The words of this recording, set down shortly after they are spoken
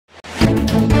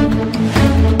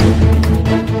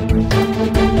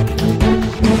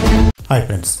Hi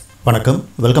friends, வணக்கம்.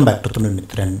 Welcome back to துணை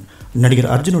மித்ரன். நடிகர்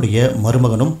அர்ஜுனுடைய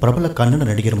மருமகனும் பிரபல கன்னட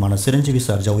நடிகருமான சிரஞ்சீவி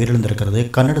சர்ஜா உயிரிழந்திருக்கிறது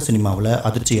கன்னட சினிமாவில்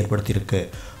அதிர்ச்சி ஏற்படுத்தியிருக்கு.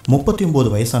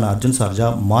 39 வயசான அர்ஜுன் சர்ஜா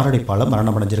மாரடைப்பால்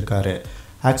மரணமடைஞ்சிருக்காரு.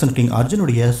 ஆக்ஷன் கிங்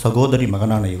அர்ஜுனுடைய சகோதரி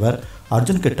மகனான இவர்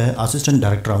அர்ஜுன் கிட்ட அசிஸ்டன்ட்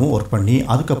டைரக்டராகவும் ஒர்க் பண்ணி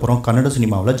அதுக்கப்புறம் கன்னட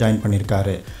சினிமாவில் ஜாயின்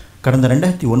பண்ணியிருக்காரு. கடந்த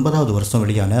 2009 வருஷம்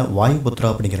வெளியான வாயுபுத்ரா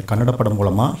அப்படிங்கிற கன்னட படம்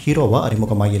மூலமாக ஹீரோவாக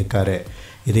அறிமுகமாகியிருக்காரு.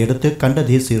 இதையடுத்து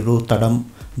கண்டதே சிறு தடம்,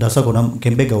 தசகுணம்,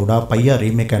 கெம்பேகவுடா, பையா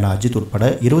ரீமேக்கான அஜித் உட்பட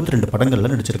 22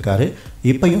 படங்களில் நடிச்சிருக்காரு.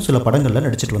 இப்பையும் சில படங்களில்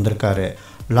நடிச்சிட்டு வந்திருக்காரு.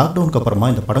 லாக்டவுனுக்கு அப்புறமா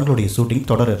இந்த படங்களுடைய ஷூட்டிங்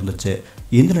தொடர இருந்துச்சு.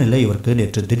 இந்த நிலையில் இவருக்கு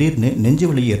நேற்று திடீர்னு நெஞ்சு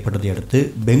வலி ஏற்பட்டதை அடுத்து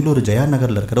பெங்களூரு ஜெயா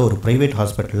நகரில் இருக்கிற ஒரு பிரைவேட்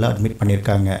ஹாஸ்பிட்டலில் அட்மிட்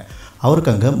பண்ணியிருக்காங்க.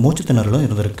 அவருக்கு அங்கே மூச்சு திணறலும்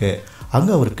இருந்திருக்கு.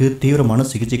 அங்கே அவருக்கு தீவிரமான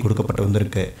சிகிச்சை கொடுக்கப்பட்டு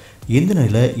வந்திருக்கு. இந்த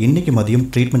நிலையில் இன்றைக்கி மதியம்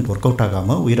ட்ரீட்மெண்ட் ஒர்க் அவுட்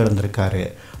ஆகாமல் உயிரிழந்திருக்காரு.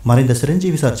 மறைந்த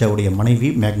சிரஞ்சீவி சர்ஜாவுடைய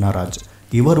மனைவி மேக்னாராஜ்,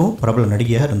 இவரும் பிரபல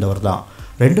நடிகையாக இருந்தவர் தான்.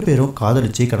 2 பேரும்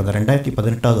காதலிச்சு கடந்த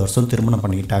 2018 வருஷம் திருமணம்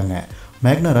பண்ணிக்கிட்டாங்க.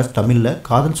 மேக்னாராஜ் தமிழில்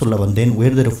காதல் சொல்ல வந்தேன்,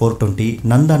 உயர்திரு 420,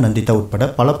 நந்தா நந்திதா உட்பட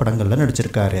பல படங்களில்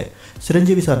நடிச்சிருக்காரு.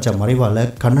 சிரஞ்சீவி சர்ஜா மறைவால்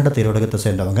கன்னட திரையுலகத்தை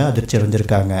சேர்ந்தவங்க அதிர்ச்சி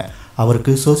அடைஞ்சிருக்காங்க.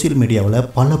 அவருக்கு சோசியல் மீடியாவில்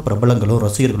பல பிரபலங்களும்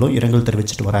ரசிகர்களும் இரங்கல்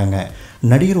தெரிவிச்சிட்டு வராங்க.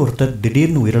 நடிகர் ஒருத்தர்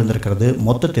திடீர்னு உயிரிழந்திருக்கிறது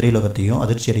மொத்த திரையுலகத்தையும்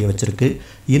அதிர்ச்சி அடைய வச்சிருக்கு.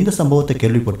 இந்த சம்பவத்தை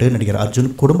கேள்விப்பட்டு நடிகர்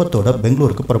அர்ஜுன் குடும்பத்தோட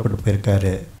பெங்களூருக்கு புறப்பட்டு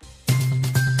போயிருக்காரு.